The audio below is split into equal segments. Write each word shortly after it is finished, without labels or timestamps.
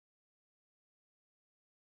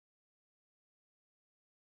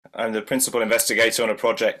I'm the principal investigator on a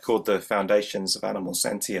project called the Foundations of Animal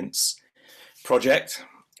Sentience project.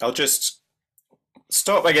 I'll just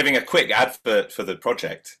start by giving a quick advert for the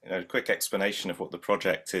project, a quick explanation of what the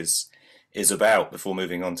project is about before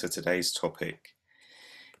moving on to today's topic.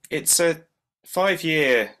 It's a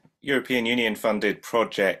 5-year European Union funded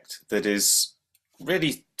project that is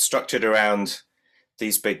really structured around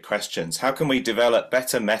these big questions. How can we develop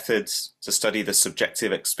better methods to study the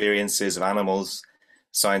subjective experiences of animals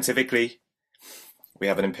scientifically? We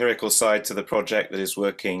have an empirical side to the project that is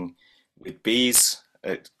working with bees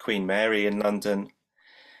at Queen Mary in London.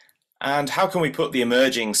 And how can we put the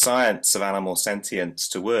emerging science of animal sentience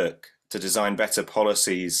to work to design better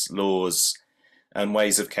policies, laws, and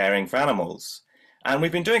ways of caring for animals? And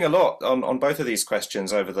we've been doing a lot on both of these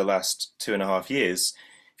questions over the last 2.5 years.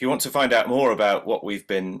 If you want to find out more about what we've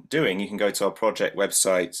been doing, you can go to our project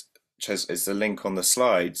website, which is the link on the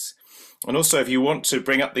slides. And also, if you want to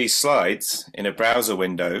bring up these slides in a browser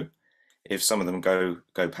window, if some of them go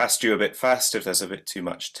past you a bit fast, if there's a bit too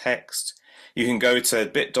much text, you can go to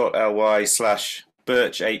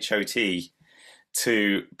bit.ly/birchhot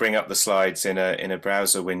to bring up the slides in a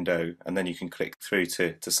browser window, and then you can click through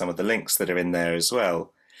to some of the links that are in there as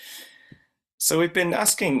well. So we've been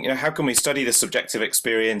asking, how can we study the subjective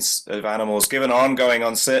experience of animals given ongoing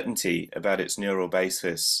uncertainty about its neural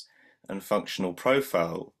basis and functional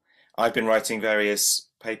profile? I've been writing various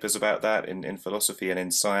papers about that in philosophy and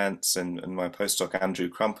in science, and my postdoc Andrew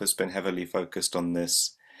Crump has been heavily focused on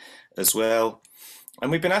this as well.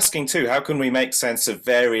 And we've been asking too, how can we make sense of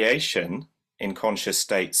variation in conscious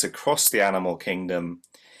states across the animal kingdom,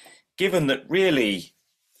 given that really,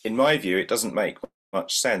 in my view, it doesn't make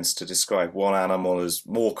much sense to describe one animal as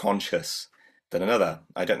more conscious than another.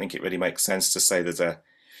 I don't think it really makes sense to say that a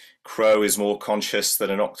crow is more conscious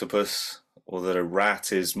than an octopus, or that a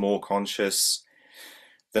rat is more conscious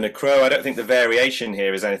than a crow. I don't think the variation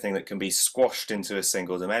here is anything that can be squashed into a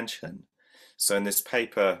single dimension. So in this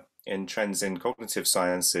paper in Trends in Cognitive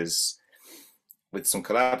Sciences, with some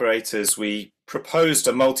collaborators, we proposed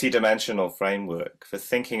a multi-dimensional framework for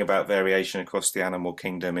thinking about variation across the animal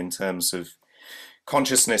kingdom in terms of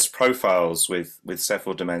consciousness profiles with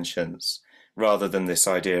several dimensions, rather than this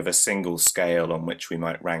idea of a single scale on which we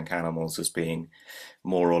might rank animals as being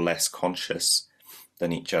more or less conscious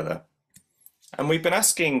than each other. And we've been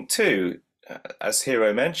asking too, as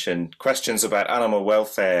Hiro mentioned, questions about animal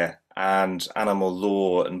welfare and animal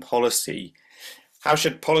law and policy. How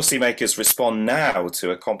should policymakers respond now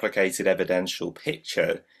to a complicated evidential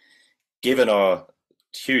picture, given our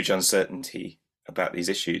huge uncertainty about these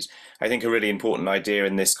issues? I think a really important idea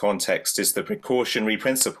in this context is the precautionary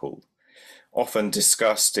principle, often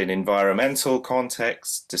discussed in environmental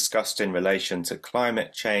contexts, discussed in relation to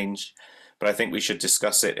climate change, but I think we should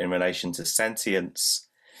discuss it in relation to sentience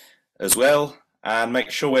as well, and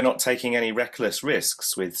make sure we're not taking any reckless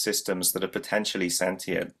risks with systems that are potentially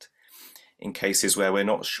sentient in cases where we're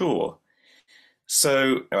not sure.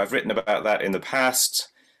 So I've written about that in the past.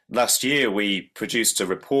 Last year, we produced a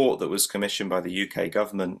report that was commissioned by the UK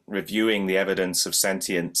government reviewing the evidence of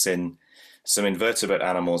sentience in some invertebrate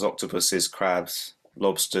animals, octopuses, crabs,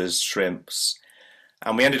 lobsters, shrimps.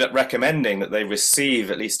 And we ended up recommending that they receive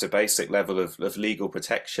at least a basic level of legal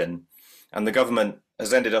protection. And the government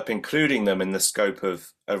has ended up including them in the scope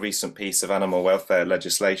of a recent piece of animal welfare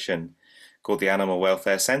legislation called the Animal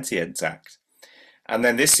Welfare Sentience Act. And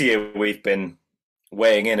then this year, we've been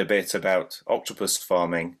weighing in a bit about octopus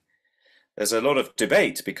farming. There's a lot of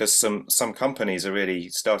debate because some companies are really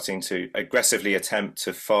starting to aggressively attempt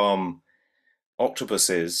to farm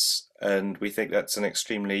octopuses, and we think that's an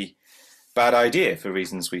extremely bad idea for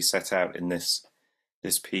reasons we set out in this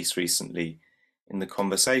piece recently in the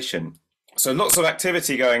conversation. So lots of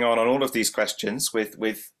activity going on all of these questions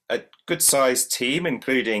with a good-sized team,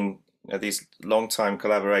 including these long-time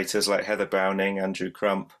collaborators like Heather Browning, Andrew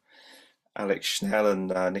Crump, Alex Schnell,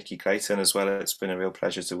 and Nikki Clayton as well. It's been a real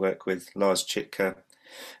pleasure to work with Lars Chitka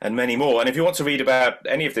and many more. And if you want to read about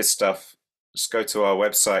any of this stuff, just go to our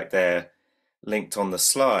website there, linked on the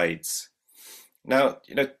slides. Now,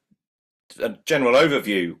 a general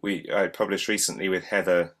overview I published recently with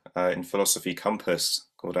Heather in Philosophy Compass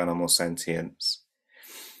called Animal Sentience.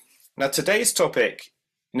 Now, today's topic,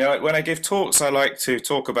 when I give talks, I like to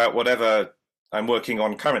talk about whatever I'm working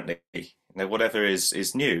on currently, whatever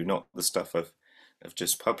is new, not the stuff I've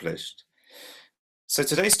just published. So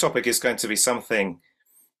today's topic is going to be something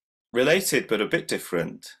related but a bit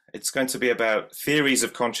different. It's going to be about theories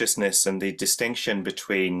of consciousness and the distinction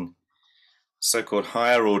between so-called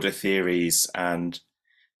higher order theories and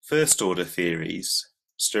first order theories.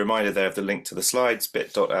 Just a reminder there of the link to the slides,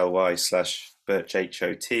 bit.ly/ Birch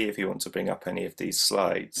HOT, if you want to bring up any of these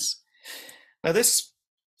slides. Now, this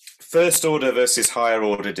first order versus higher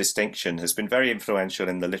order distinction has been very influential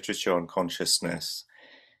in the literature on consciousness.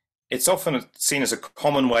 It's often seen as a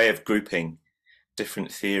common way of grouping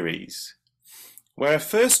different theories, where a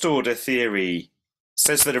first order theory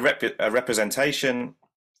says that a representation,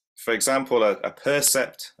 for example, a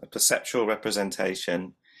perceptual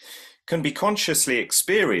representation, can be consciously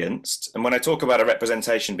experienced. And when I talk about a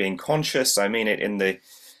representation being conscious, I mean it in the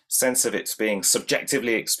sense of it's being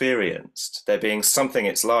subjectively experienced, there being something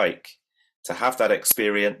it's like to have that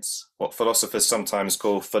experience, what philosophers sometimes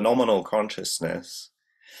call phenomenal consciousness,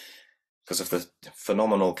 because of the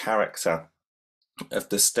phenomenal character of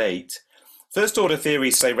the state. First order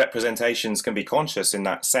theories say representations can be conscious in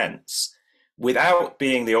that sense without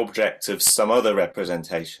being the object of some other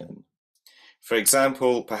representation. For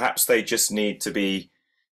example, perhaps they just need to be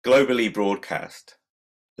globally broadcast,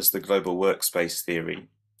 as the global workspace theory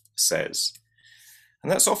says.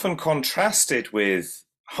 And that's often contrasted with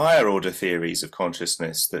higher order theories of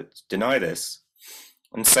consciousness that deny this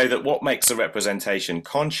and say that what makes a representation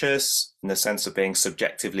conscious, in the sense of being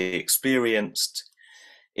subjectively experienced,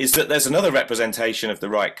 is that there's another representation of the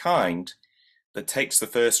right kind that takes the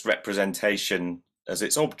first representation as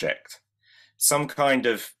its object. Some kind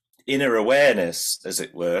of inner awareness, as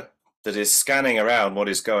it were, that is scanning around what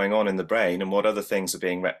is going on in the brain and what other things are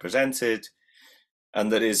being represented,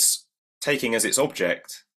 and that is taking as its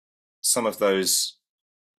object some of those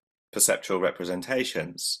perceptual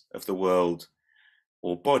representations of the world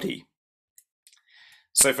or body.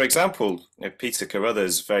 So, for example, Peter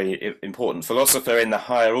Carruthers, very important philosopher in the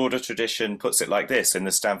higher order tradition, puts it like this in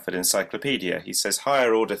the Stanford Encyclopedia. He says,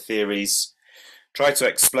 higher order theories try to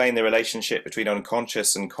explain the relationship between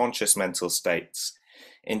unconscious and conscious mental states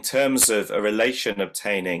in terms of a relation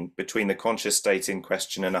obtaining between the conscious state in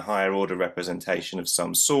question and a higher order representation of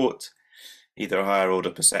some sort, either a higher order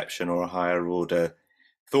perception or a higher order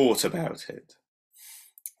thought about it.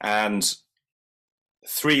 And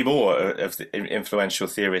three more of the influential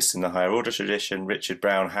theorists in the higher order tradition, Richard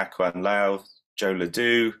Brown, Hakuan Lau, Joe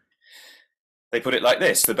Ledoux, they put it like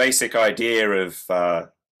this. The basic idea of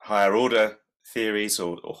higher order theories,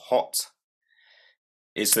 or HOT,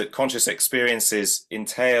 is that conscious experiences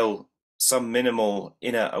entail some minimal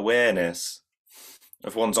inner awareness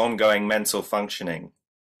of one's ongoing mental functioning.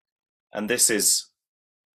 And this is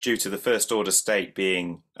due to the first order state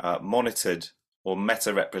being monitored or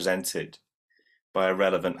meta-represented by a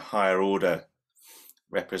relevant higher order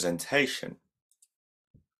representation.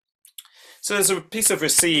 So there's a piece of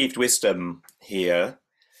received wisdom here.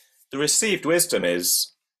 The received wisdom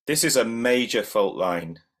is, this is a major fault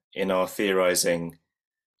line in our theorizing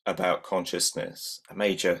about consciousness, a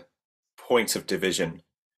major point of division.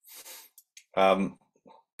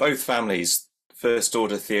 Both families, first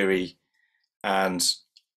order theory and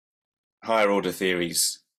higher order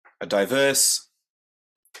theories, are diverse,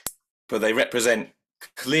 but they represent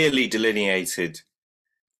clearly delineated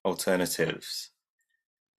alternatives.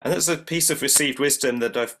 And that's a piece of received wisdom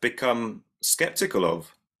that I've become skeptical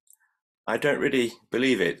of. I don't really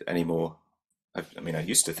believe it anymore. I mean, I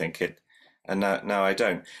used to think it, and now I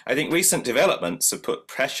don't. I think recent developments have put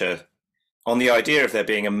pressure on the idea of there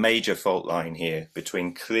being a major fault line here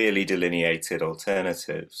between clearly delineated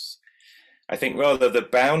alternatives. I think rather the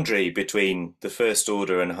boundary between the first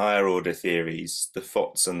order and higher order theories, the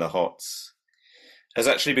FOTs and the HOTs, has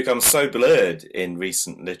actually become so blurred in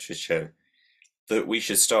recent literature that we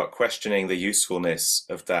should start questioning the usefulness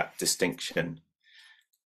of that distinction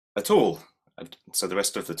at all. And so the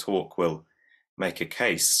rest of the talk will make a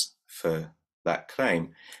case for that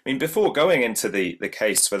claim. I mean, before going into the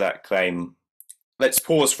case for that claim, let's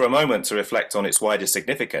pause for a moment to reflect on its wider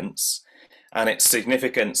significance and its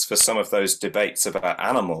significance for some of those debates about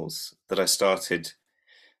animals that I started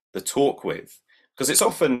the talk with. Because it's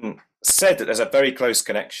often said that there's a very close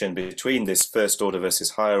connection between this first order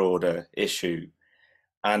versus higher order issue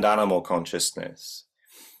and animal consciousness.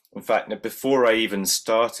 In fact, before I even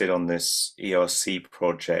started on this ERC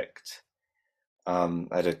project, I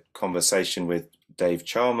had a conversation with Dave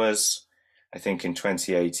Chalmers, I think in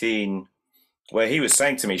 2018, where he was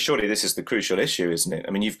saying to me, surely this is the crucial issue, isn't it?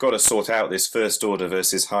 I mean, you've got to sort out this first order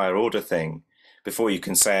versus higher order thing before you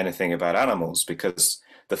can say anything about animals, because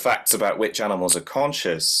the facts about which animals are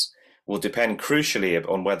conscious will depend crucially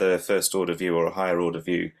on whether a first order view or a higher order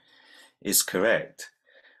view is correct.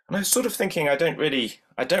 And I was sort of thinking, I don't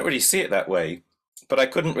really see it that way, but I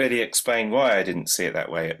couldn't really explain why I didn't see it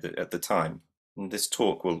that way at the time. And this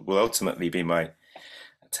talk will ultimately be my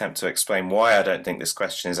attempt to explain why I don't think this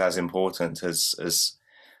question is as important as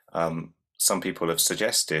some people have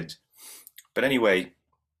suggested. But anyway,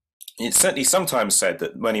 it's certainly sometimes said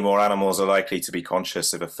that many more animals are likely to be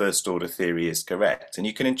conscious if a first order theory is correct. And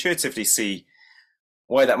you can intuitively see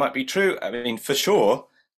why that might be true. I mean, for sure,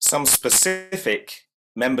 some specific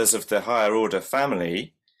members of the higher order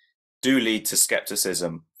family do lead to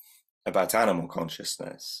skepticism about animal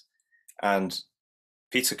consciousness. And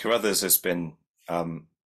Peter Carruthers has been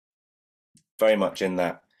very much in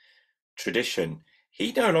that tradition.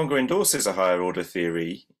 He no longer endorses a higher order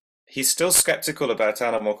theory. He's still skeptical about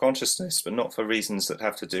animal consciousness, but not for reasons that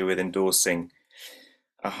have to do with endorsing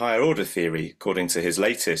a higher order theory, according to his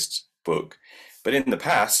latest book. But in the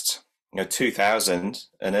past, 2000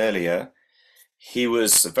 and earlier, he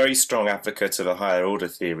was a very strong advocate of a higher order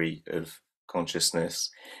theory of consciousness.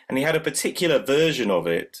 And he had a particular version of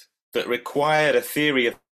it that required a theory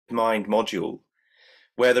of mind module,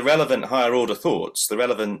 where the relevant higher order thoughts, the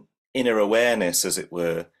relevant inner awareness, as it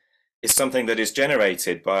were, is something that is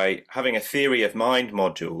generated by having a theory of mind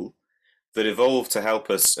module that evolved to help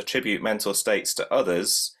us attribute mental states to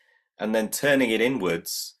others and then turning it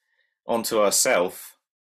inwards onto ourself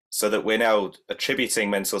so that we're now attributing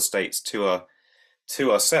mental states to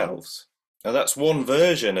ourselves. Now that's one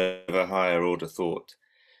version of a higher order thought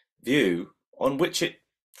view on which it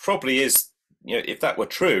probably is, if that were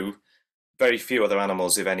true, very few other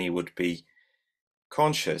animals, if any, would be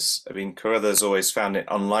conscious. I mean, Carruthers always found it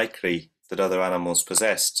unlikely that other animals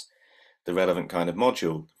possessed the relevant kind of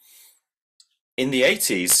module. In the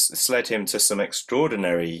 80s, this led him to some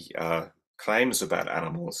extraordinary claims about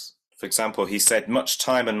animals. For example, he said much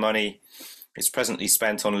time and money is presently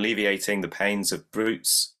spent on alleviating the pains of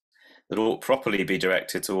brutes that ought properly be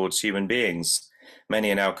directed towards human beings.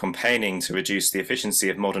 Many are now campaigning to reduce the efficiency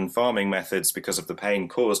of modern farming methods because of the pain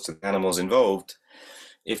caused to the animals involved.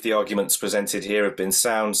 If the arguments presented here have been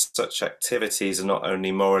sound, such activities are not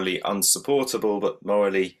only morally unsupportable, but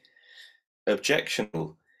morally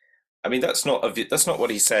objectionable. I mean, that's not what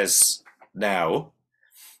he says now.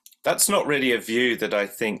 That's not really a view that I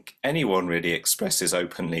think anyone really expresses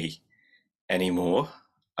openly anymore.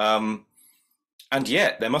 And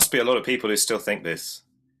yet, there must be a lot of people who still think this.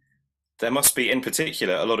 There must be, in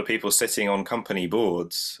particular, a lot of people sitting on company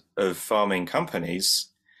boards of farming companies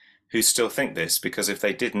who still think this, because if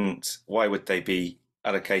they didn't, why would they be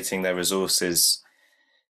allocating their resources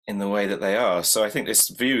in the way that they are? So I think this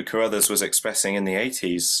view Carruthers was expressing in the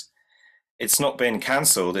 80s, it's not been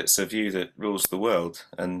cancelled, it's a view that rules the world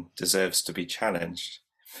and deserves to be challenged.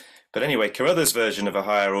 But anyway, Carruthers' version of a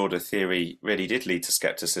higher order theory really did lead to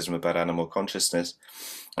skepticism about animal consciousness.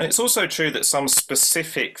 And it's also true that some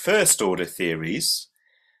specific first order theories,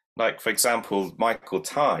 like for example, Michael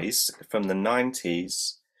Tye's from the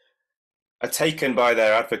 90s, are taken by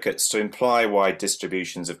their advocates to imply wide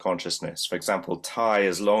distributions of consciousness. For example, Tye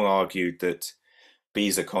has long argued that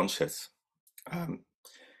bees are conscious. And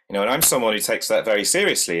I'm someone who takes that very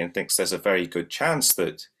seriously and thinks there's a very good chance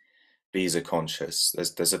that bees are conscious.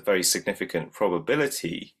 There's a very significant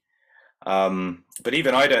probability. But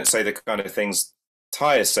even I don't say the kind of things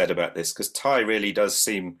Tye has said about this, because Tye really does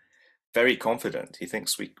seem very confident. He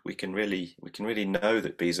thinks we can really know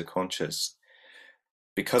that bees are conscious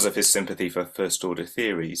because of his sympathy for first order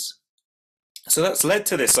theories. So that's led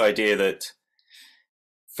to this idea that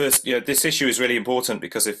this issue is really important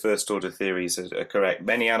because if first order theories are correct,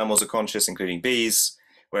 many animals are conscious, including bees,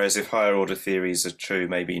 whereas if higher order theories are true,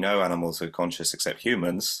 maybe no animals are conscious except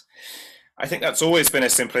humans. I think that's always been a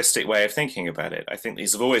simplistic way of thinking about it. I think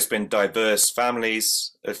these have always been diverse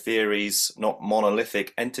families of theories, not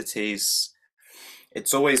monolithic entities.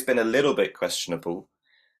 It's always been a little bit questionable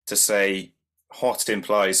to say hot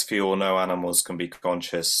implies few or no animals can be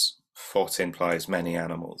conscious, hot implies many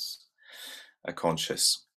animals are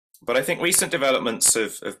conscious. But I think recent developments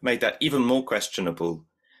have made that even more questionable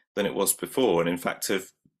than it was before, and in fact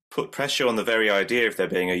have put pressure on the very idea of there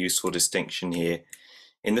being a useful distinction here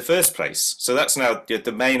in the first place. So that's now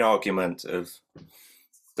the main argument of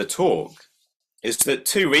the talk, is that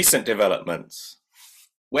two recent developments,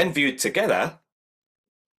 when viewed together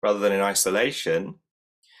rather than in isolation,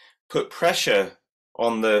 put pressure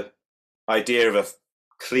on the idea of a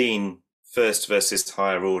clean first versus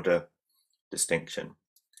higher order distinction.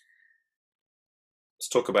 Let's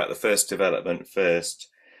talk about the first development first.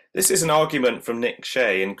 This is an argument from Nick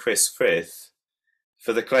Shea and Chris Frith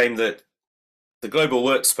for the claim that the global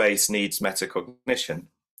workspace needs metacognition.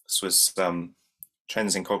 This was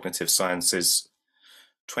Trends in Cognitive Sciences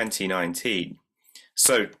 2019.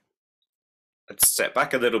 So let's step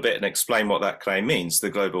back a little bit and explain what that claim means. The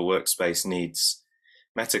global workspace needs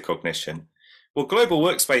metacognition. Well, global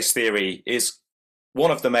workspace theory is one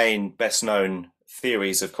of the main best known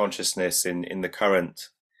theories of consciousness in the current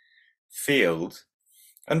field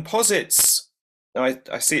and posits, I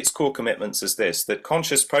see its core commitments as this, that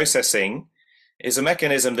conscious processing is a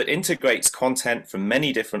mechanism that integrates content from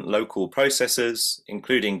many different local processes,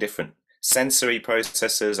 including different sensory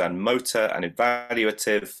processes and motor and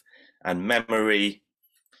evaluative and memory,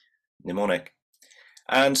 mnemonic,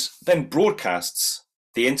 and then broadcasts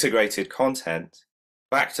the integrated content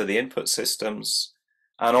back to the input systems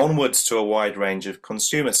and onwards to a wide range of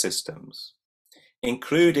consumer systems,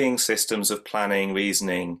 including systems of planning,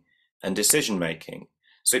 reasoning, and decision making.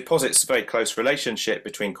 So it posits a very close relationship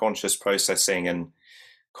between conscious processing and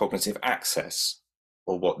cognitive access,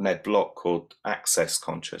 or what Ned Block called access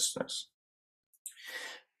consciousness.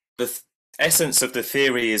 The essence of the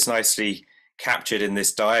theory is nicely captured in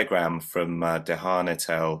this diagram from Dehaan et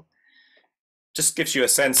al. Just gives you a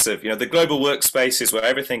sense of, the global workspace is where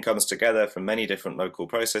everything comes together from many different local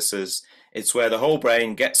processes. It's where the whole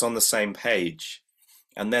brain gets on the same page.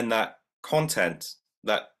 And then that content,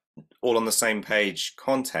 that all on the same page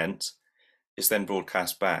content, is then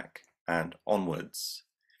broadcast back and onwards.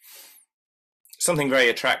 Something very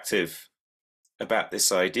attractive about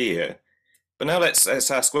this idea. But now let's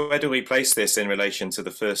ask, where do we place this in relation to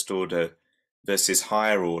the first order versus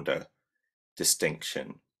higher order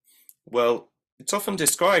distinction? Well, it's often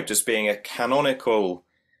described as being a canonical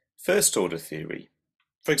first order theory.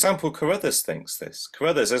 For example, Carruthers thinks this.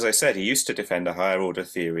 Carruthers, as I said, he used to defend a higher order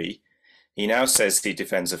theory. He now says he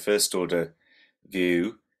defends a first order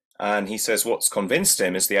view, and he says what's convinced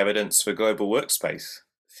him is the evidence for global workspace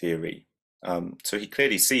theory. So he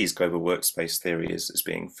clearly sees global workspace theory as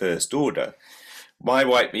being first order. Why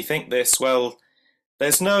might we think this? Well,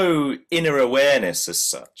 there's no inner awareness as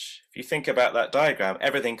such. If you think about that diagram,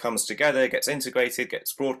 everything comes together, gets integrated,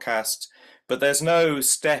 gets broadcast, but there's no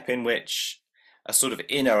step in which a sort of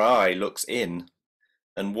inner eye looks in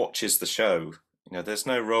and watches the show. There's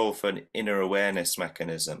no role for an inner awareness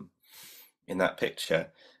mechanism in that picture.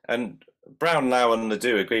 And Brown, Lau, and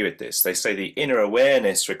Ledoux agree with this. They say the inner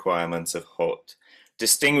awareness requirement of HOT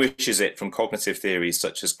distinguishes it from cognitive theories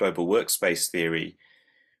such as global workspace theory,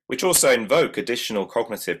 which also invoke additional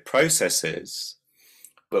cognitive processes,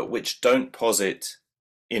 but which don't posit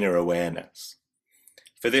inner awareness.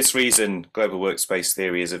 For this reason, global workspace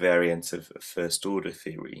theory is a variant of first order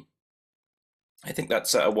theory. I think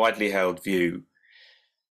that's a widely held view.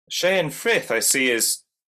 Shea and Frith I see as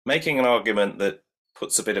making an argument that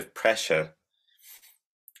puts a bit of pressure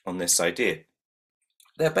on this idea.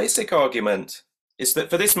 Their basic argument is that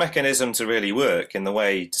for this mechanism to really work in the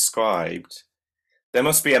way described, there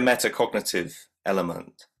must be a metacognitive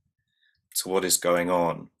element to what is going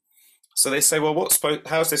on. So they say, well,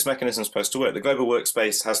 how is this mechanism supposed to work? The global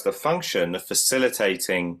workspace has the function of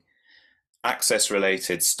facilitating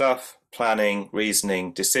access-related stuff, planning,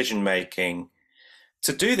 reasoning, decision-making.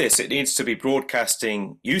 To do this, it needs to be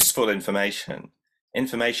broadcasting useful information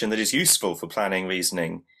that is useful for planning,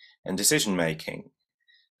 reasoning, and decision-making,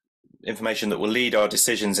 information that will lead our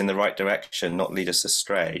decisions in the right direction, not lead us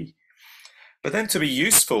astray. But then to be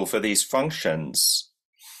useful for these functions,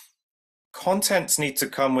 contents need to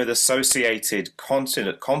come with associated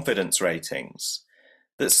confidence ratings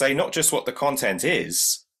that say not just what the content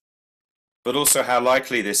is, but also how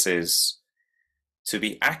likely this is to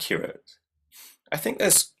be accurate. I think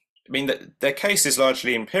their case is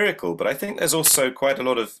largely empirical, but I think there's also quite a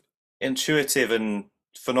lot of intuitive and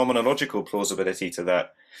phenomenological plausibility to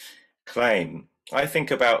that claim. I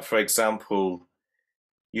think about, for example,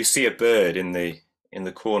 you see a bird in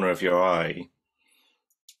the corner of your eye.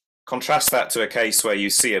 Contrast that to a case where you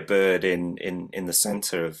see a bird in the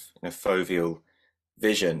center of foveal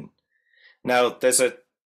vision. Now, there's a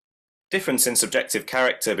difference in subjective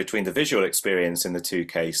character between the visual experience in the two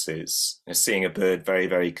cases, seeing a bird very,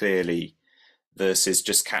 very clearly versus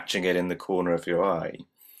just catching it in the corner of your eye.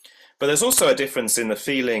 But there's also a difference in the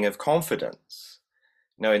feeling of confidence.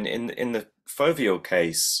 In the foveal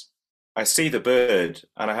case, I see the bird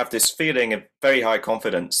and I have this feeling of very high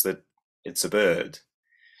confidence that it's a bird.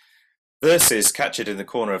 Versus catch it in the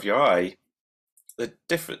corner of your eye, the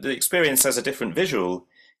experience has a different visual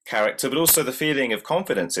character, but also the feeling of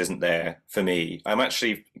confidence isn't there for me. I'm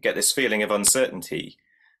actually get this feeling of uncertainty.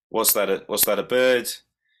 Was that a bird?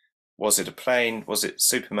 Was it a plane? Was it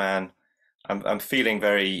Superman? I'm feeling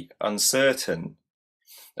very uncertain.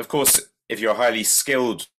 Of course, if you're a highly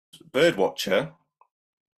skilled bird watcher,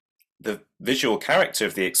 the visual character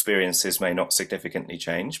of the experiences may not significantly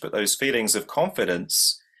change, but those feelings of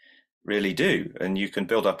confidence really do. And you can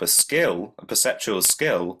build up a perceptual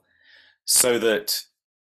skill, so that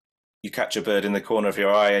you catch a bird in the corner of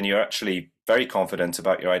your eye and you're actually very confident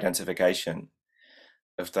about your identification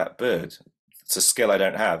of that bird. It's a skill I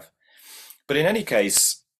don't have. But in any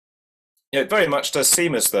case, it very much does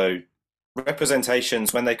seem as though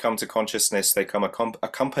representations, when they come to consciousness, they come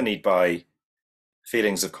accompanied by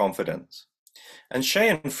feelings of confidence. And Shea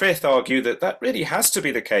and Frith argue that that really has to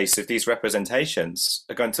be the case if these representations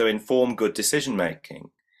are going to inform good decision making.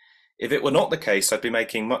 If it were not the case, I'd be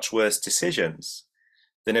making much worse decisions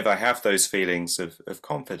than if I have those feelings of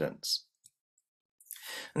confidence.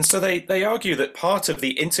 And so they argue that part of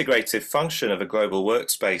the integrative function of a global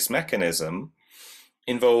workspace mechanism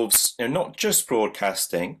involves not just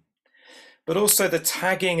broadcasting, but also the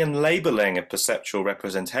tagging and labeling of perceptual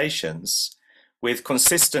representations with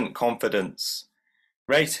consistent confidence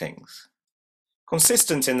ratings.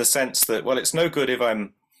 Consistent in the sense that, well, it's no good if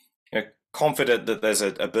I'm confident that there's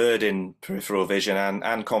a bird in peripheral vision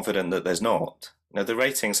and confident that there's not. The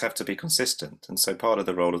ratings have to be consistent. And so part of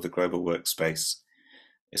the role of the global workspace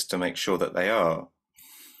is to make sure that they are.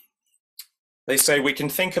 They say we can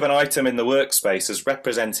think of an item in the workspace as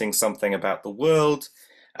representing something about the world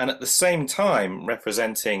and at the same time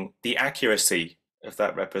representing the accuracy of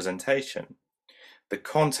that representation. The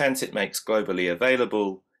content it makes globally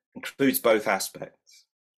available includes both aspects.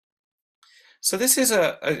 So this is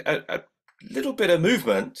a little bit of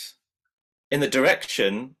movement in the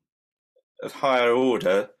direction of higher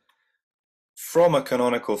order from a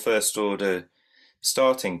canonical first order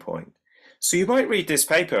starting point. So you might read this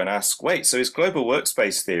paper and ask, wait, so is global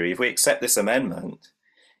workspace theory, if we accept this amendment,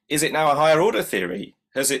 is it now a higher order theory?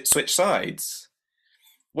 Has it switched sides?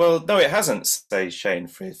 Well, no, it hasn't, say Shea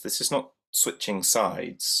and Frith. This is not switching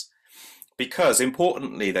sides, because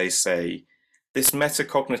importantly, they say, this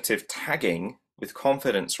metacognitive tagging with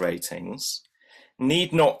confidence ratings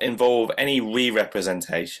need not involve any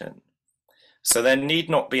re-representation. So there need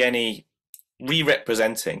not be any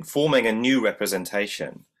re-representing, forming a new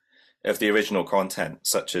representation of the original content,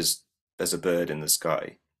 such as there's a bird in the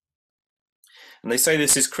sky. And they say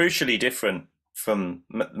this is crucially different from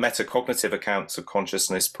metacognitive accounts of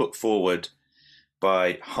consciousness put forward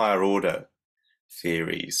by higher order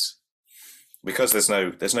theories, because there's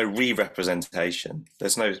no re-representation,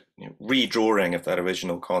 there's no redrawing of that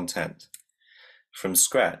original content from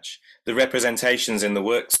scratch. The representations in the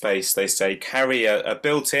workspace, they say, carry a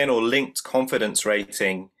built-in or linked confidence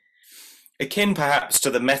rating akin perhaps to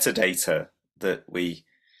the metadata that we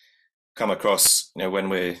come across when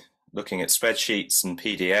we're looking at spreadsheets and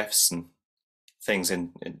PDFs and things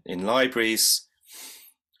in libraries.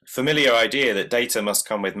 Familiar idea that data must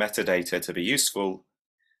come with metadata to be useful.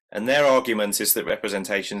 And their argument is that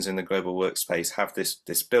representations in the global workspace have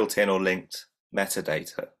this built-in or linked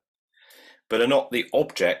metadata, but are not the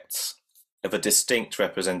objects of a distinct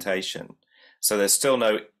representation. So there's still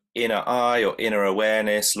no inner eye or inner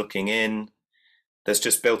awareness looking in. There's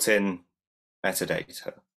just built-in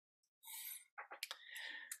metadata.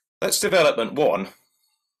 That's development one,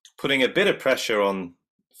 putting a bit of pressure on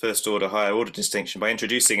first order, higher order distinction by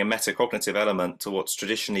introducing a metacognitive element to what's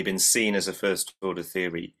traditionally been seen as a first order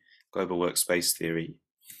theory, global workspace theory.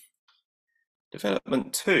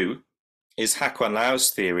 Development two is Hakuan Lau's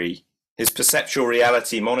theory, his perceptual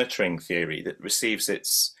reality monitoring theory, that receives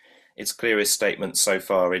its clearest statement so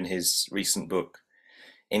far in his recent book,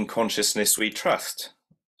 In Consciousness We Trust.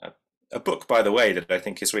 A book, by the way, that I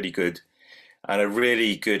think is really good and a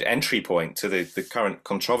really good entry point to the current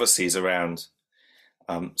controversies around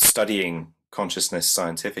studying consciousness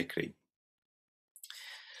scientifically.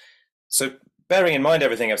 So bearing in mind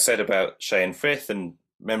everything I've said about Shea and Frith and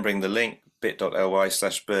remembering the link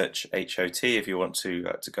bit.ly/Birch HOT if you want to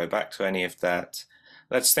go back to any of that,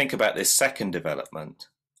 let's think about this second development.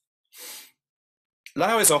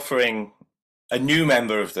 Lau is offering a new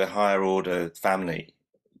member of the higher order family,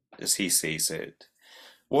 as he sees it,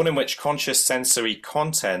 one in which conscious sensory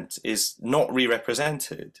content is not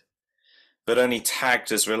re-represented, but only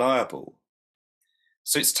tagged as reliable.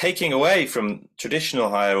 So it's taking away from traditional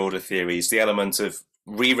higher order theories the element of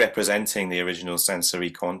re-representing the original sensory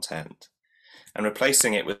content and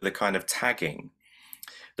replacing it with the kind of tagging.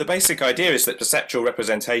 The basic idea is that perceptual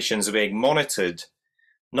representations are being monitored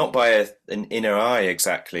not by an inner eye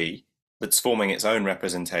exactly that's forming its own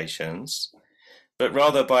representations, but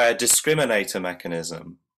rather by a discriminator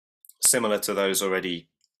mechanism similar to those already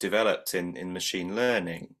developed in machine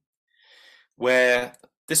learning, where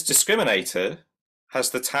this discriminator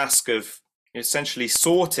has the task of essentially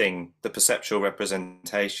sorting the perceptual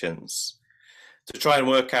representations to try and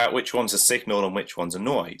work out which one's a signal and which one's a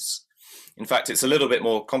noise. In fact, it's a little bit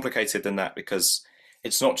more complicated than that, because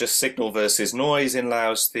it's not just signal versus noise in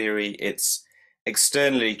Lau's theory, it's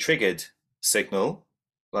externally triggered signal,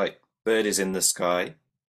 like bird is in the sky,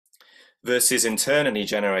 versus internally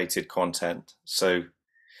generated content. So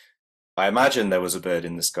I imagined there was a bird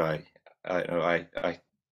in the sky. I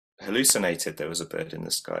hallucinated there was a bird in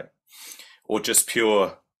the sky, or just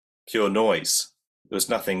pure noise. There was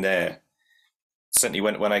nothing there. Certainly,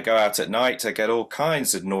 when I go out at night, I get all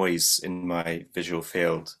kinds of noise in my visual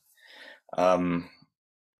field. Um,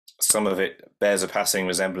 some of it bears a passing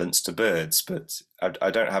resemblance to birds, but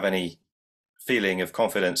I don't have any feeling of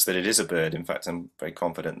confidence that it is a bird. In fact, I'm very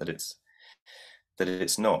confident that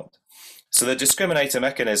it's not. So the discriminator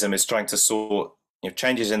mechanism is trying to sort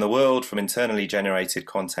changes in the world from internally generated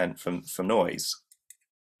content from noise.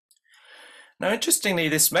 Now, interestingly,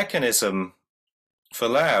 this mechanism for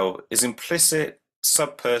Lau is implicit,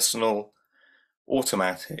 subpersonal,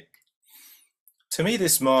 automatic. To me,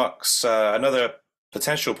 this marks another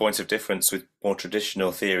potential point of difference with more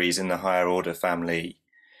traditional theories in the higher order family,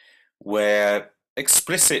 where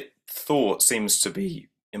explicit thought seems to be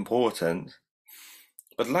important,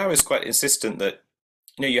 but Lau is quite insistent that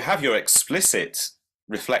you have your explicit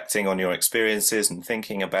reflecting on your experiences and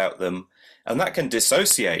thinking about them, and that can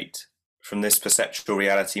dissociate from this perceptual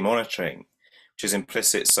reality monitoring, which is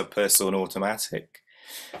implicit, subpersonal, and automatic.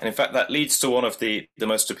 And in fact, that leads to one of the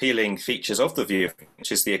most appealing features of the view,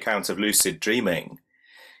 which is the account of lucid dreaming.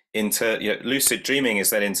 Lucid dreaming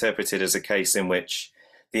is then interpreted as a case in which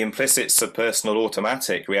the implicit, subpersonal,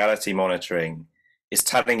 automatic reality monitoring is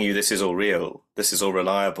telling you this is all real, this is all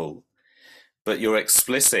reliable, but your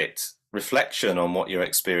explicit reflection on what you're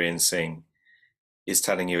experiencing is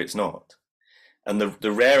telling you it's not. And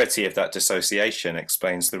the rarity of that dissociation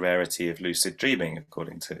explains the rarity of lucid dreaming,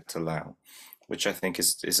 according to Lau, which I think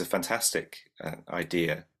is a fantastic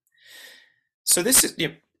idea. So this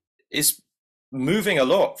is moving a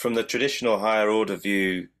lot from the traditional higher order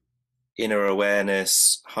view, inner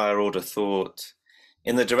awareness, higher order thought,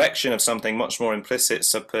 in the direction of something much more implicit,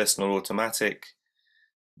 subpersonal, automatic,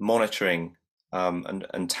 monitoring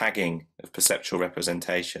and tagging of perceptual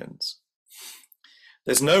representations.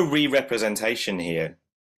 There's no re-representation here.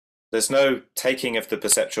 There's no taking of the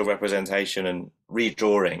perceptual representation and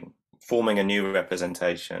redrawing, forming a new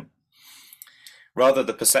representation. Rather,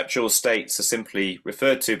 the perceptual states are simply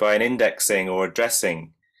referred to by an indexing or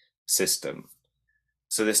addressing system.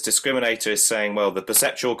 So this discriminator is saying, well, the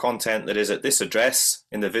perceptual content that is at this address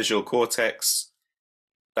in the visual cortex,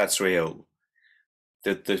 that's real.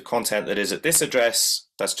 The content that is at this address,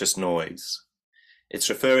 that's just noise. It's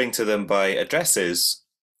referring to them by addresses,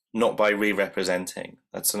 not by re-representing.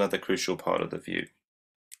 That's another crucial part of the view.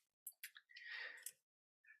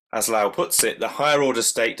 As Lau puts it, the higher order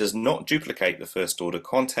state does not duplicate the first order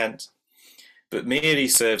content, but merely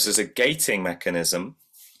serves as a gating mechanism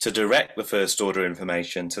to direct the first order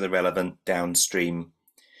information to the relevant downstream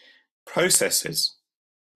processes.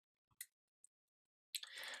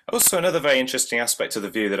 Also, another very interesting aspect of the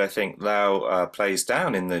view that I think Lau plays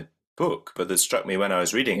down in the book, but that struck me when I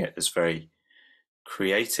was reading it as very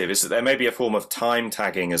creative, is that there may be a form of time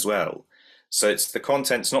tagging as well. So it's the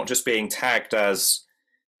content's not just being tagged as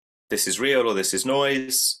this is real or this is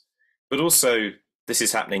noise, but also this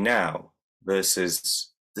is happening now versus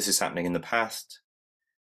this is happening in the past,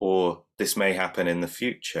 or this may happen in the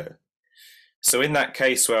future. So in that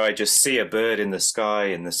case where I just see a bird in the sky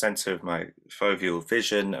in the center of my foveal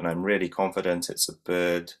vision, and I'm really confident it's a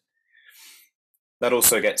bird, that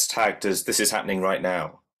also gets tagged as this is happening right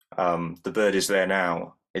now. The bird is there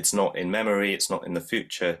now. It's not in memory, it's not in the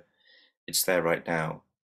future, it's there right now.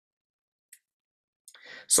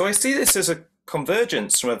 So I see this as a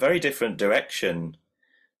convergence from a very different direction,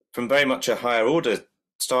 from very much a higher order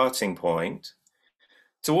starting point,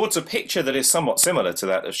 towards a picture that is somewhat similar to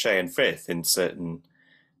that of Shea and Frith in certain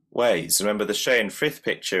ways. Remember, the Shea and Frith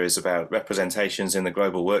picture is about representations in the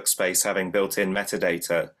global workspace having built-in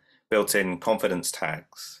metadata, built-in confidence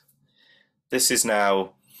tags. This is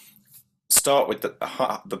now start with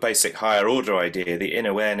the basic higher order idea, the in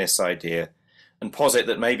awareness idea, and posit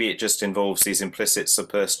that maybe it just involves these implicit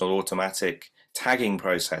subpersonal automatic tagging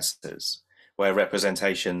processes where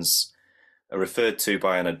representations are referred to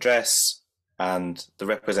by an address and the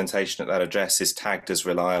representation at that address is tagged as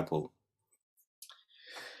reliable.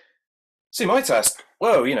 So you might ask,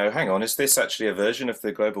 well, hang on, is this actually a version of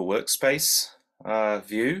the global workspace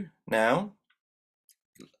view now?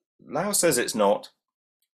 Lau says it's not.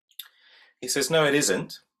 He says, no, it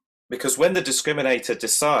isn't, because when the discriminator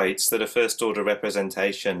decides that a first order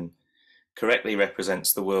representation correctly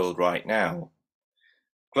represents the world right now,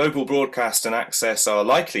 global broadcast and access are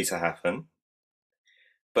likely to happen,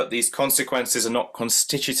 but these consequences are not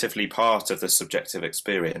constitutively part of the subjective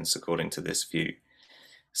experience, according to this view.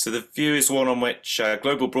 So the view is one on which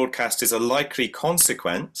global broadcast is a likely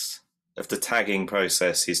consequence of the tagging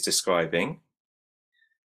process he's describing,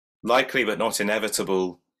 likely but not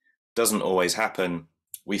inevitable, doesn't always happen.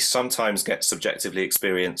 We sometimes get subjectively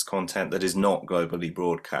experienced content that is not globally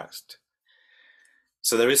broadcast.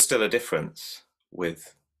 So there is still a difference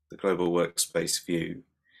with the global workspace view.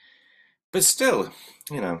 But still,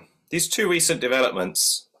 these two recent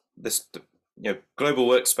developments, this global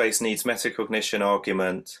workspace needs metacognition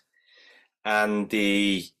argument and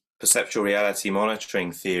the perceptual reality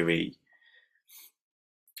monitoring theory,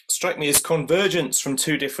 strike me as convergence from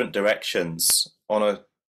two different directions on a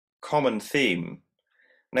common theme,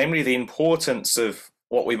 namely the importance of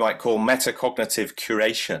what we might call metacognitive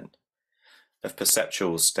curation of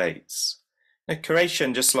perceptual states.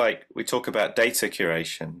 Curation, just like we talk about data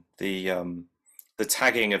curation, the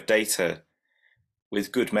tagging of data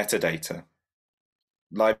with good metadata.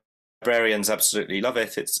 Librarians absolutely love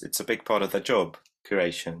it. It's a big part of their job,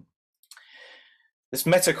 curation. This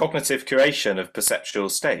metacognitive curation of perceptual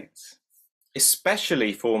states,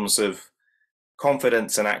 especially forms of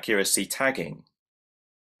confidence and accuracy tagging.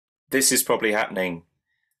 This is probably happening.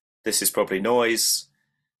 This is probably noise.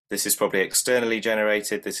 This is probably externally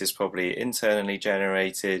generated. This is probably internally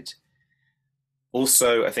generated.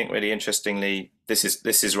 Also, I think really interestingly, this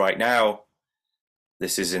is right now.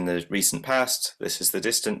 This is in the recent past. This is the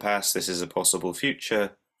distant past. This is a possible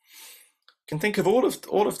future. You can think of all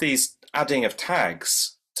of these adding of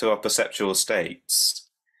tags to our perceptual states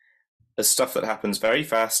as stuff that happens very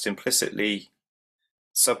fast, implicitly,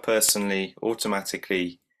 subpersonally,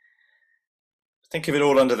 automatically. Think of it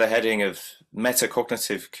all under the heading of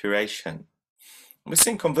metacognitive curation. We're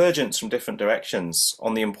seeing convergence from different directions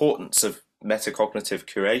on the importance of metacognitive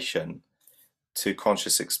curation to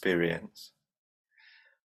conscious experience.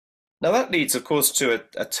 Now that leads, of course, to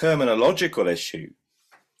a terminological issue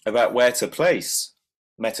about where to place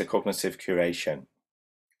metacognitive curation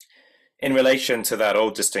in relation to that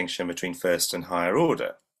old distinction between first and higher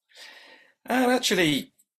order. And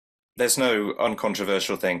actually, there's no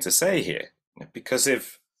uncontroversial thing to say here, because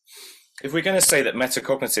if we're going to say that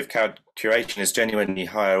metacognitive curation is genuinely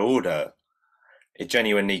higher order, it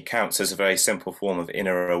genuinely counts as a very simple form of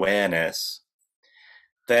inner awareness,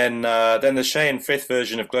 then the Shea and Frith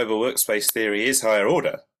version of global workspace theory is higher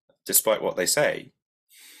order, despite what they say.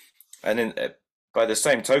 And by the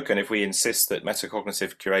same token, if we insist that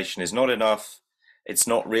metacognitive curation is not enough, it's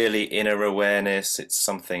not really inner awareness, it's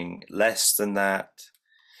something less than that,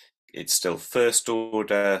 it's still first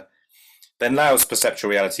order, then Lau's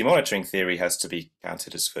perceptual reality monitoring theory has to be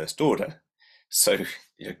counted as first order. So,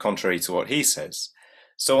 contrary to what he says.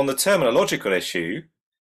 So on the terminological issue,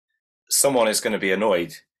 someone is going to be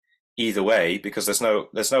annoyed either way, because there's no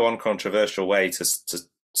uncontroversial way to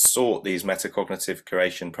sort these metacognitive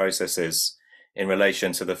curation processes in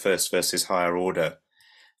relation to the first versus higher order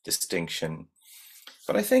distinction.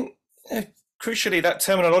 But I think, crucially, that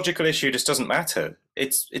terminological issue just doesn't matter.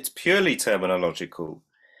 It's purely terminological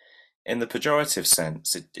in the pejorative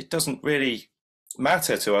sense. It doesn't really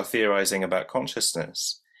matter to our theorizing about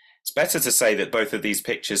consciousness. It's better to say that both of these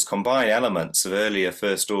pictures combine elements of earlier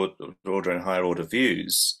first order and higher order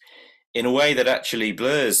views in a way that actually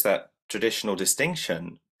blurs that traditional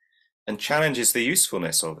distinction and challenges the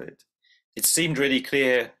usefulness of it. It seemed really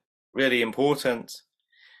clear, really important,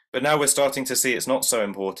 but now we're starting to see it's not so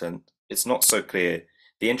important, it's not so clear.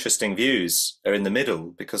 The interesting views are in the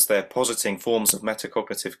middle because they're positing forms of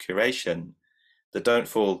metacognitive curation that don't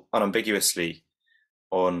fall unambiguously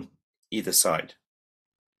on either side.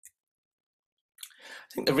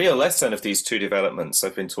 I think the real lesson of these two developments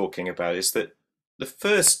I've been talking about is that the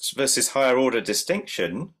first versus higher order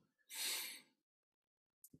distinction,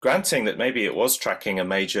 granting that maybe it was tracking a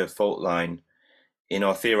major fault line in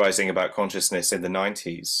our theorizing about consciousness in the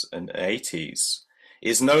 90s and 80s,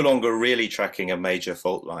 is no longer really tracking a major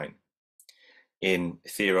fault line in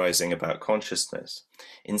theorizing about consciousness.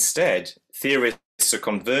 Instead, theorists are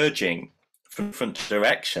converging from different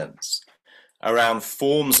directions around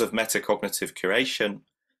forms of metacognitive curation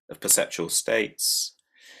of perceptual states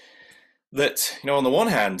that, on the one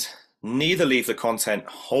hand, neither leave the content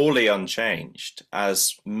wholly unchanged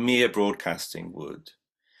as mere broadcasting would.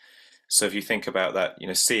 So if you think about that,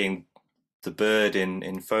 seeing the bird in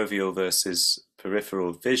foveal versus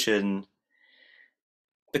peripheral vision,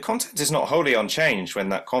 the content is not wholly unchanged when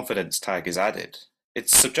that confidence tag is added.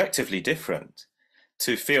 It's subjectively different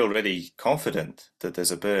to feel really confident that there's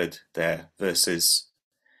a bird there versus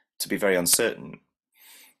to be very uncertain.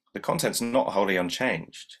 The content's not wholly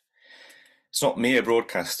unchanged. It's not mere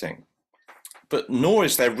broadcasting, but nor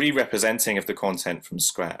is there re-representing of the content from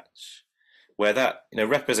scratch, where that the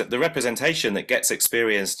representation that gets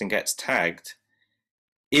experienced and gets tagged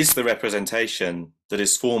is the representation that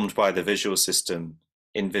is formed by the visual system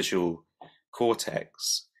in visual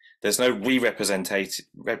cortex. There's no representing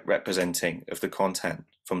of the content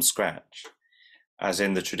from scratch, as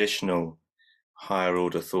in the traditional higher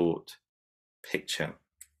order thought picture.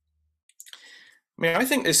 I mean, I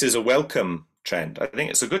think this is a welcome trend. I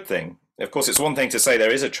think it's a good thing. Of course, it's one thing to say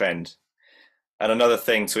there is a trend, and another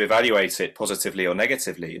thing to evaluate it positively or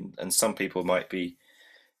negatively. And some people might be,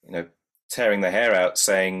 tearing their hair out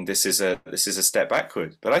saying this is a step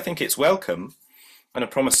backward. But I think it's welcome and a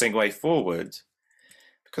promising way forward,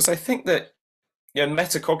 because I think that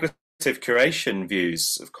metacognitive curation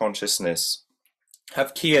views of consciousness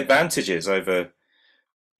have key advantages over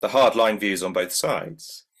the hardline views on both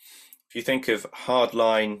sides. If you think of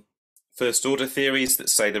hardline first order theories that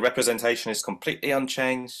say the representation is completely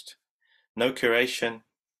unchanged, no curation,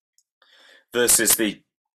 versus the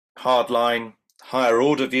hardline higher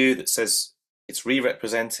order view that says it's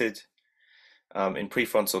re-represented in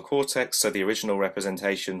prefrontal cortex, so the original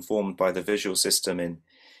representation formed by the visual system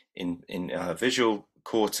in visual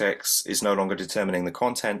cortex is no longer determining the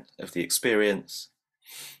content of the experience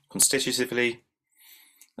constitutively.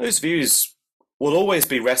 Those views will always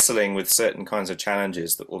be wrestling with certain kinds of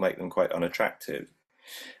challenges that will make them quite unattractive.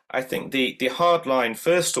 I think the hardline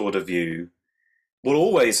first order view will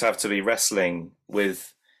always have to be wrestling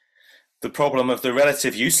with the problem of the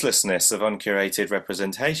relative uselessness of uncurated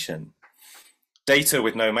representation. Data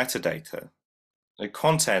with no metadata, the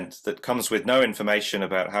content that comes with no information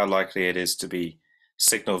about how likely it is to be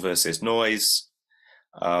signal versus noise,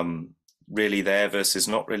 really there versus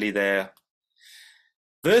not really there,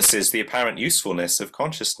 versus the apparent usefulness of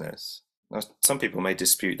consciousness. Now, some people may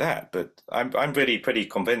dispute that, but I'm really pretty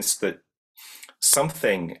convinced that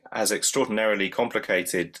something as extraordinarily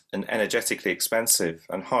complicated and energetically expensive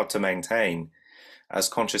and hard to maintain as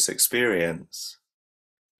conscious experience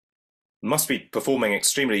must be performing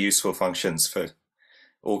extremely useful functions for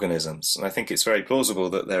organisms. And I think it's very plausible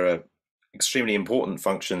that there are extremely important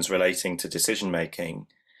functions relating to decision making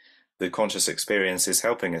that conscious experience is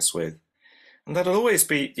helping us with. And that'll always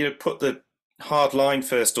be, put the hardline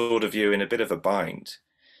first order view in a bit of a bind,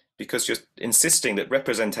 because you're insisting that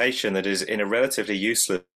representation that is in a relatively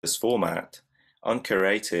useless format,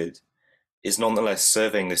 uncurated, is nonetheless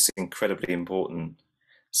serving this incredibly important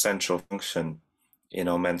central function in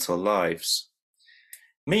our mental lives.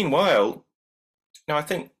 Meanwhile, I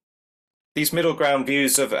think these middle ground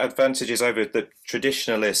views have advantages over the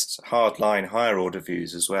traditionalist hardline higher order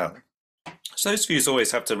views as well. So those views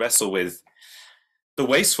always have to wrestle with the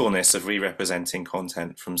wastefulness of re-representing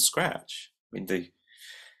content from scratch. I mean,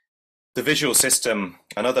 the visual system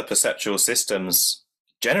and other perceptual systems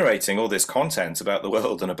generating all this content about the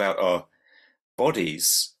world and about our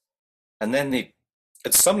bodies, and then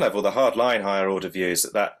at some level the hardline higher order view is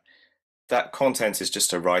that content is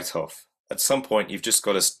just a write-off. At some point you've just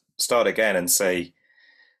got to start again and say,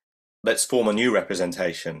 let's form a new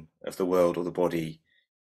representation of the world or the body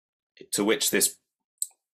to which this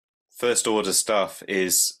first order stuff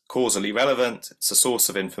is causally relevant, it's a source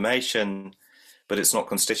of information, but it's not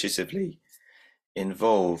constitutively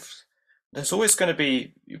involved. There's always going to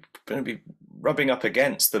be rubbing up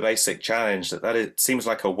against the basic challenge that it seems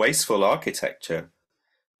like a wasteful architecture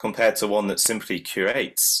compared to one that simply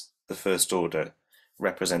curates the first order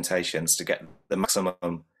representations to get the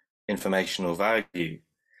maximum informational value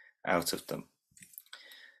out of them.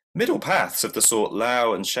 Middle paths of the sort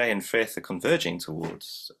Lau and Shea and Frith are converging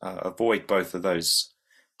towards avoid both of those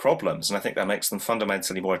problems, and I think that makes them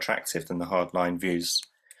fundamentally more attractive than the hardline views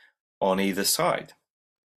on either side.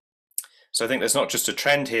 So I think there's not just a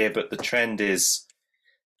trend here, but the trend is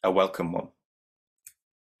a welcome one.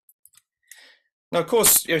 Now, of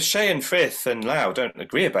course, Shea and Frith and Lau don't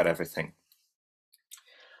agree about everything,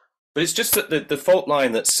 but it's just that the fault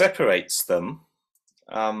line that separates them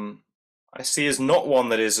I see as not one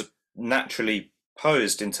that is naturally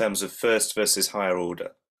posed in terms of first versus higher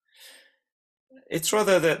order. It's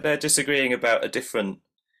rather that they're disagreeing about a different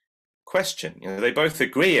question. They both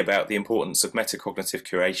agree about the importance of metacognitive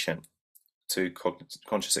curation to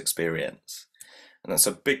conscious experience, and that's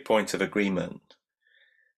a big point of agreement.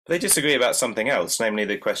 But they disagree about something else, namely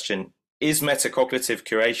the question, is metacognitive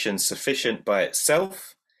curation sufficient by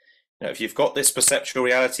itself? If you've got this perceptual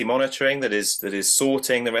reality monitoring that is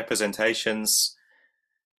sorting the representations,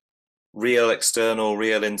 real external,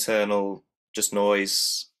 real internal, just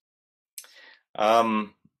noise,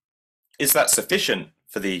 is that sufficient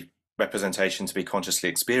for the representation to be consciously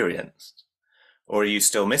experienced? Or are you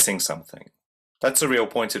still missing something? That's a real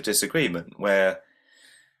point of disagreement, where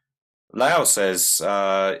Lau says,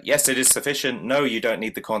 yes, it is sufficient. No, you don't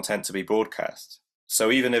need the content to be broadcast. So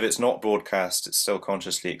even if it's not broadcast, it's still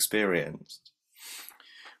consciously experienced.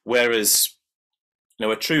 Whereas,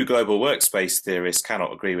 a true global workspace theorist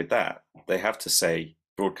cannot agree with that. They have to say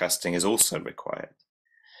broadcasting is also required.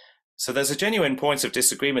 So there's a genuine point of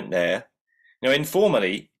disagreement there.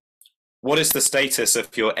 Informally, what is the status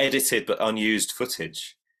of your edited but unused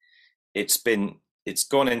footage? It's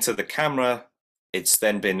gone into the camera. It's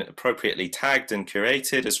then been appropriately tagged and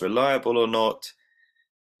curated as reliable or not,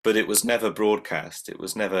 but it was never broadcast. It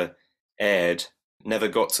was never aired, never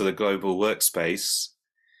got to the global workspace.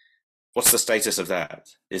 What's the status of that?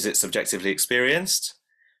 Is it subjectively experienced,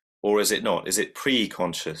 or is it not? Is it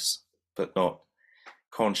pre-conscious but not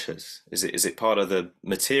conscious? Is it part of the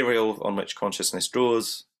material on which consciousness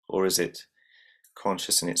draws, or is it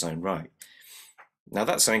conscious in its own right? Now,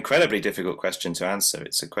 that's an incredibly difficult question to answer.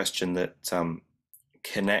 It's a question that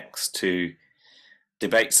connects to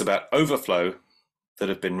debates about overflow that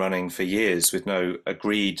have been running for years with no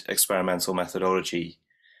agreed experimental methodology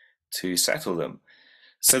to settle them.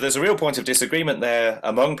 So there's a real point of disagreement there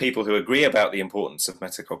among people who agree about the importance of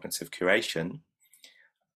metacognitive curation.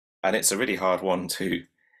 And it's a really hard one to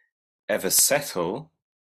ever settle.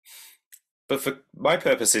 But for my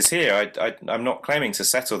purposes here, I'm not claiming to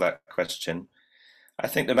settle that question. I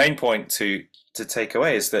think the main point to take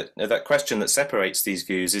away is that that question that separates these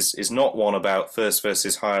views is not one about first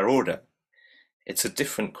versus higher order. It's a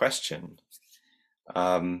different question.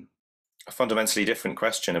 A fundamentally different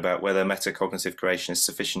question about whether metacognitive curation is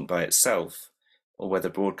sufficient by itself or whether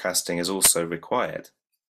broadcasting is also required.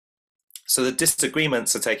 So the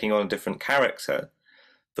disagreements are taking on a different character.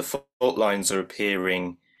 The fault lines are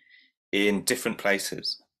appearing in different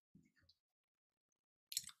places.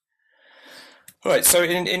 All right, so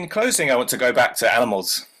in closing, I want to go back to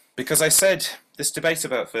animals, because I said this debate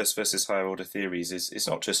about first versus higher order theories is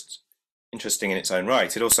not just interesting in its own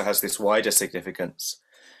right, it also has this wider significance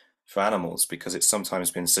for animals, because it's sometimes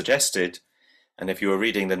been suggested, and if you were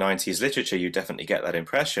reading the 90s literature, you definitely get that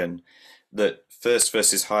impression, that first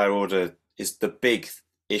versus higher order is the big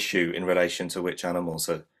issue in relation to which animals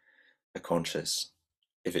are conscious.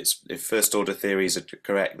 If first order theories are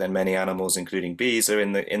correct, then many animals, including bees, are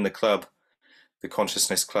in the club, the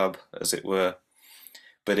consciousness club, as it were.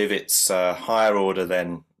 But if it's higher order,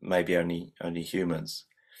 then maybe only humans.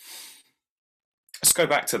 Let's go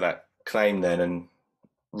back to that claim then and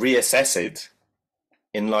reassess it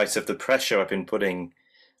in light of the pressure I've been putting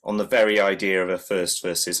on the very idea of a first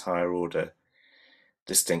versus higher order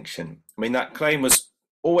distinction. I mean, that claim was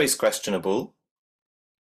always questionable.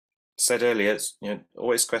 Said earlier, it's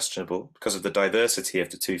always questionable because of the diversity of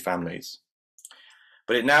the two families.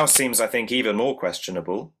 But it now seems, I think, even more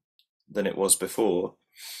questionable than it was before.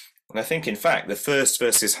 And I think, in fact, the first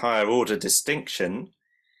versus higher order distinction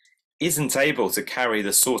isn't able to carry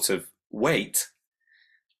the sort of weight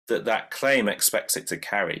that claim expects it to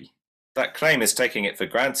carry. That claim is taking it for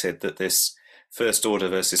granted that this first order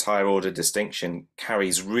versus higher order distinction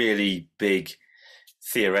carries really big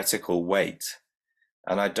theoretical weight.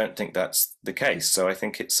 And I don't think that's the case. So I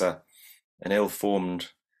think it's an ill-formed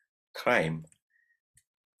claim.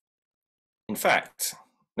 In fact,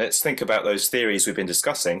 let's think about those theories we've been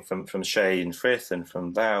discussing from Shea and Frith and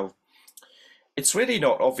from Thou. It's really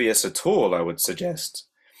not obvious at all, I would suggest,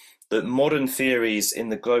 that modern theories in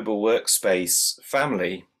the global workspace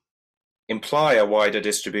family imply a wider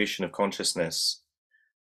distribution of consciousness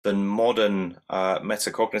than modern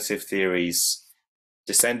metacognitive theories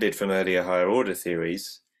descended from earlier higher order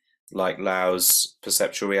theories, like Lau's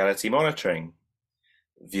perceptual reality monitoring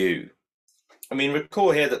view. I mean,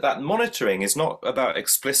 recall here that monitoring is not about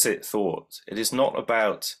explicit thought. It is not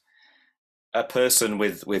about a person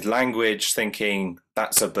with language thinking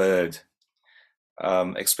that's a bird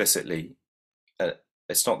explicitly.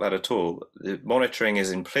 It's not that at all. The monitoring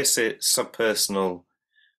is implicit, subpersonal,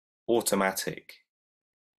 automatic.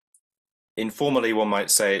 Informally, one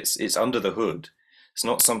might say it's under the hood. It's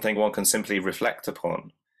not something one can simply reflect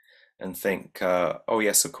upon and think, oh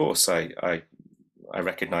yes, of course, I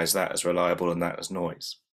recognize that as reliable and that as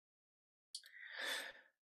noise.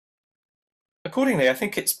 Accordingly, I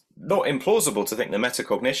think it's not implausible to think the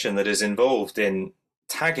metacognition that is involved in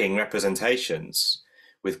tagging representations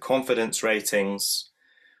with confidence ratings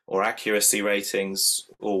or accuracy ratings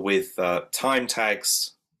or with time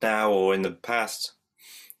tags now or in the past,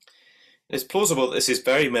 it's plausible that this is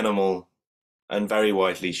very minimal and very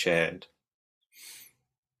widely shared.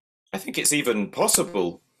 I think it's even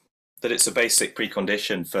possible that it's a basic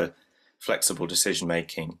precondition for flexible decision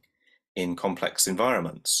making in complex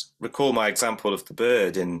environments. Recall my example of the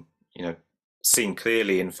bird in, seen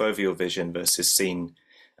clearly in foveal vision versus seen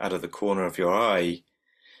out of the corner of your eye,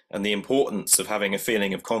 and the importance of having a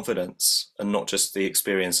feeling of confidence and not just the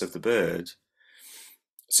experience of the bird.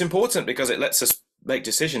 It's important because it lets us make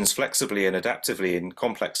decisions flexibly and adaptively in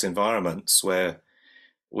complex environments where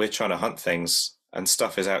we're trying to hunt things and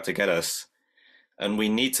stuff is out to get us, and we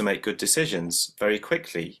need to make good decisions very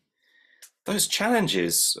quickly. Those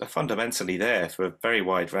challenges are fundamentally there for a very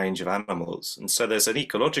wide range of animals, and so there's an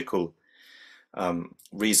ecological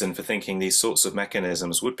reason for thinking these sorts of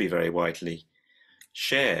mechanisms would be very widely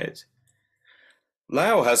shared.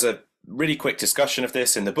 Lau has a really quick discussion of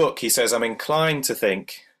this in the book. He says, I'm inclined to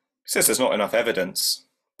think, he says there's not enough evidence,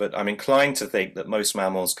 but I'm inclined to think that most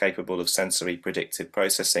mammals capable of sensory predictive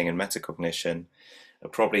processing and metacognition are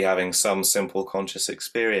probably having some simple conscious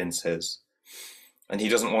experiences. And he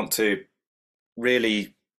doesn't want to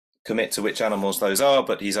really commit to which animals those are,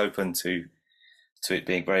 but he's open to it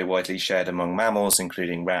being very widely shared among mammals,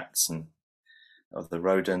 including rats and other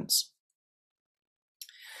rodents.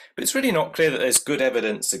 But it's really not clear that there's good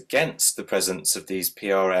evidence against the presence of these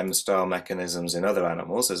PRM-style mechanisms in other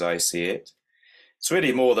animals, as I see it. It's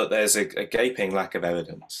really more that there's a gaping lack of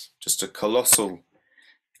evidence, just a colossal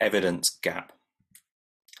evidence gap.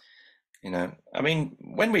 I mean,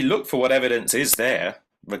 when we look for what evidence is there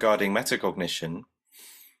regarding metacognition,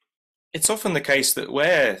 it's often the case that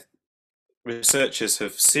where researchers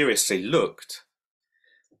have seriously looked,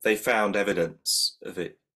 they found evidence of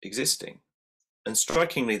it existing. And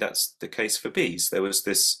strikingly, that's the case for bees. There was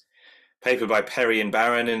this paper by Perry and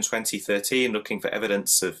Barron in 2013 looking for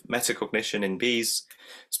evidence of metacognition in bees,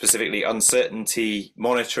 specifically uncertainty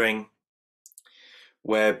monitoring,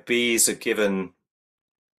 where bees are given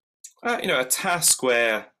a task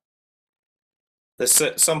where there's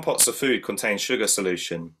some pots of food contain sugar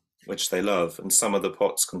solution, which they love, and some of the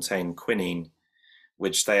pots contain quinine,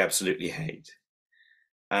 which they absolutely hate.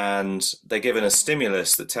 And they're given a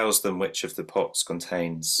stimulus that tells them which of the pots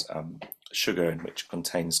contains sugar and which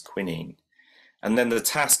contains quinine. And then the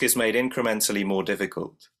task is made incrementally more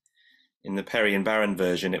difficult. In the Perry and Barron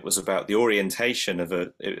version, it was about the orientation of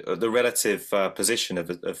the relative position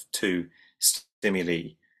of two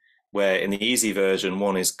stimuli, where in the easy version,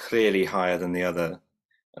 one is clearly higher than the other,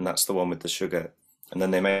 and that's the one with the sugar. And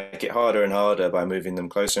then they make it harder and harder by moving them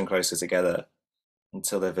closer and closer together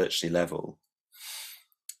until they're virtually level.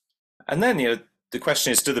 And then, the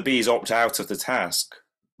question is, do the bees opt out of the task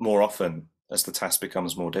more often as the task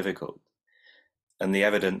becomes more difficult? And the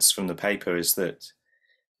evidence from the paper is that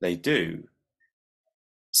they do.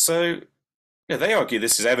 So they argue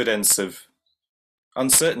this is evidence of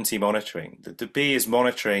uncertainty monitoring, that the bee is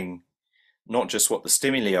monitoring not just what the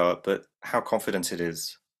stimuli are, but how confident it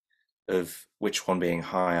is of which one being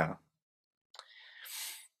higher.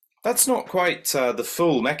 That's not quite the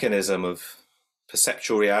full mechanism of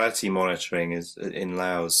perceptual reality monitoring is in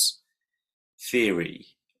Lau's theory,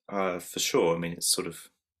 for sure. I mean, it's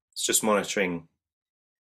just monitoring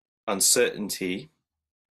uncertainty,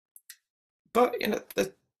 but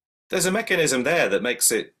there's a mechanism there that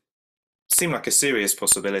makes it seem like a serious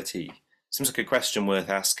possibility. Seems like a question worth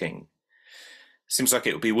asking. Seems like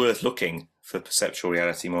it would be worth looking for perceptual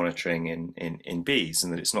reality monitoring in bees,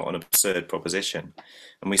 and that it's not an absurd proposition.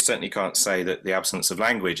 And we certainly can't say that the absence of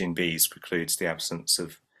language in bees precludes the absence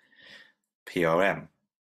of PRM.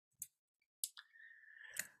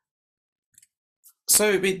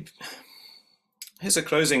 So here's a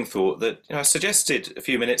closing thought that I suggested a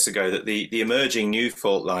few minutes ago, that the emerging new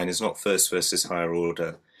fault line is not first versus higher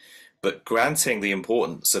order, but granting the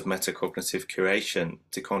importance of metacognitive curation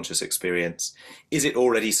to conscious experience. Is it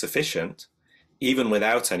already sufficient, even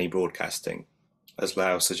without any broadcasting, as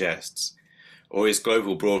Lau suggests? Or is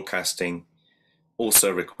global broadcasting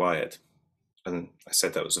also required? And I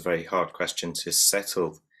said that was a very hard question to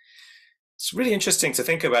settle. It's really interesting to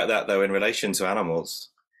think about that, though, in relation to animals,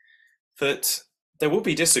 that there will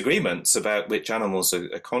be disagreements about which animals are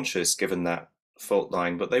conscious given that fault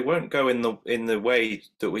line, but they won't go in the way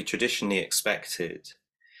that we traditionally expected.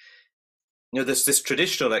 There's this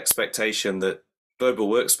traditional expectation that global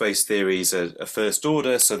workspace theories are first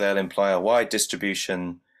order, so they'll imply a wide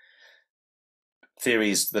distribution.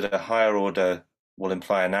 Theories that are higher order will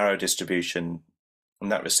imply a narrow distribution,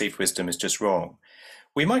 and that received wisdom is just wrong.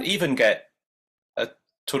 We might even get a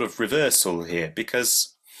sort of reversal here,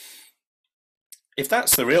 because if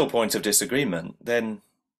that's the real point of disagreement, then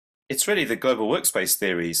it's really the global workspace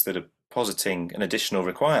theories that are positing an additional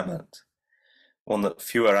requirement, one that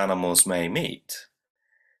fewer animals may meet.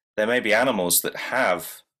 There may be animals that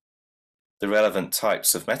have the relevant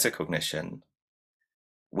types of metacognition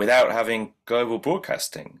without having global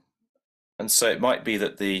broadcasting. And so it might be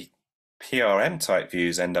that the PRM type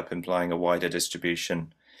views end up implying a wider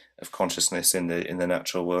distribution of consciousness in the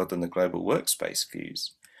natural world than the global workspace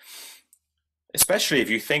views. especially if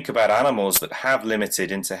you think about animals that have limited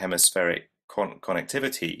interhemispheric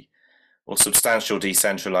connectivity or substantial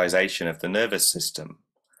decentralization of the nervous system.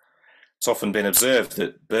 It's often been observed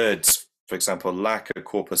that birds, for example, lack a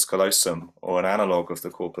corpus callosum or an analog of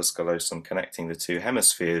the corpus callosum connecting the two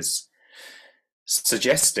hemispheres,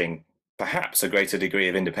 suggesting perhaps a greater degree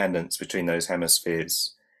of independence between those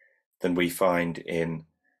hemispheres than we find in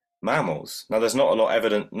mammals. Now, there's not a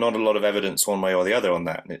lot of evidence one way or the other on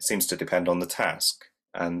that, and it seems to depend on the task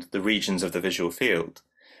and the regions of the visual field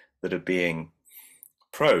that are being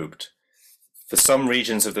probed. For some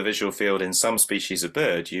regions of the visual field in some species of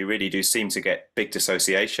bird, you really do seem to get big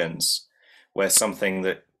dissociations where something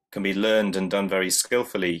that can be learned and done very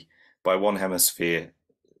skillfully by one hemisphere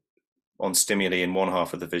on stimuli in one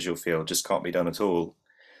half of the visual field just can't be done at all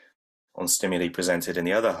on stimuli presented in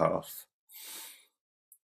the other half.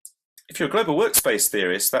 If you're a global workspace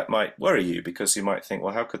theorist, that might worry you because you might think,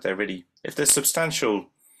 well, how could there really, if there's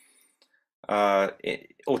substantial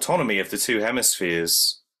autonomy of the two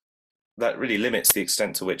hemispheres, that really limits the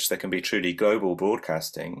extent to which there can be truly global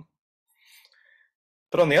broadcasting.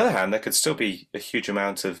 But on the other hand, there could still be a huge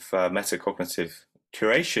amount of metacognitive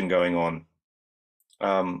curation going on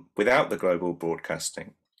without the global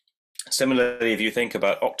broadcasting. Similarly, if you think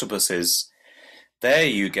about octopuses, there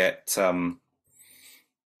you get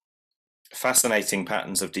fascinating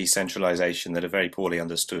patterns of decentralization that are very poorly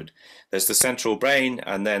understood. There's the central brain,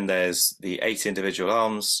 and then there's the 8 individual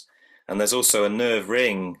arms, and there's also a nerve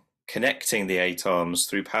ring connecting the 8 arms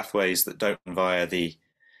through pathways that don't run via the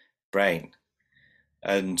brain.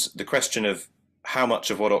 And the question of how much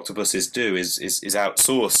of what octopuses do is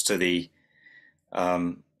outsourced to the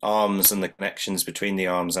arms and the connections between the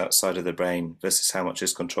arms outside of the brain versus how much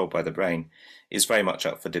is controlled by the brain is very much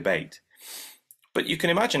up for debate. But you can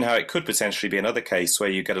imagine how it could potentially be another case where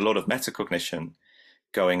you get a lot of metacognition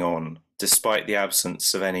going on despite the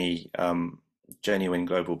absence of any genuine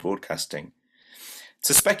global broadcasting. It's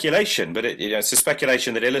a speculation, but it's a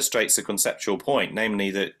speculation that illustrates a conceptual point, namely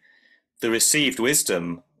that the received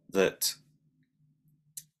wisdom that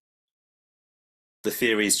the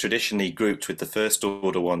theories traditionally grouped with the first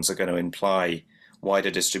order ones are going to imply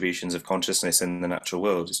wider distributions of consciousness in the natural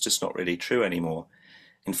world is just not really true anymore.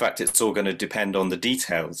 In fact, it's all going to depend on the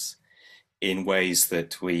details in ways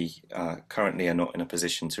that we currently are not in a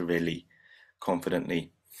position to really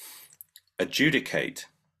confidently adjudicate.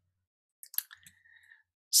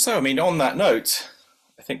 So, I mean, on that note,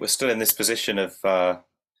 I think we're still in this position of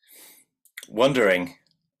wondering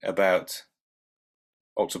about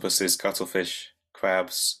octopuses, cuttlefish,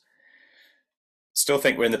 crabs. Still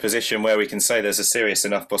think we're in the position where we can say there's a serious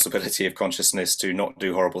enough possibility of consciousness to not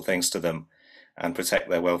do horrible things to them and protect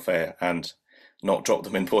their welfare and not drop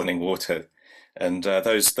them in boiling water. And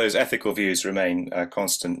those ethical views remain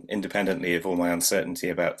constant independently of all my uncertainty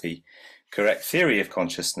about the correct theory of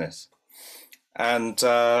consciousness. And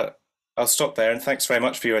I'll stop there, and thanks very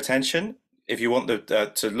much for your attention. If you want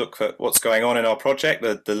to look at what's going on in our project,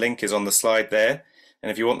 the link is on the slide there. And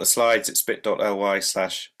if you want the slides, it's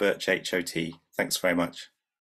bit.ly/birchhot. Thanks very much.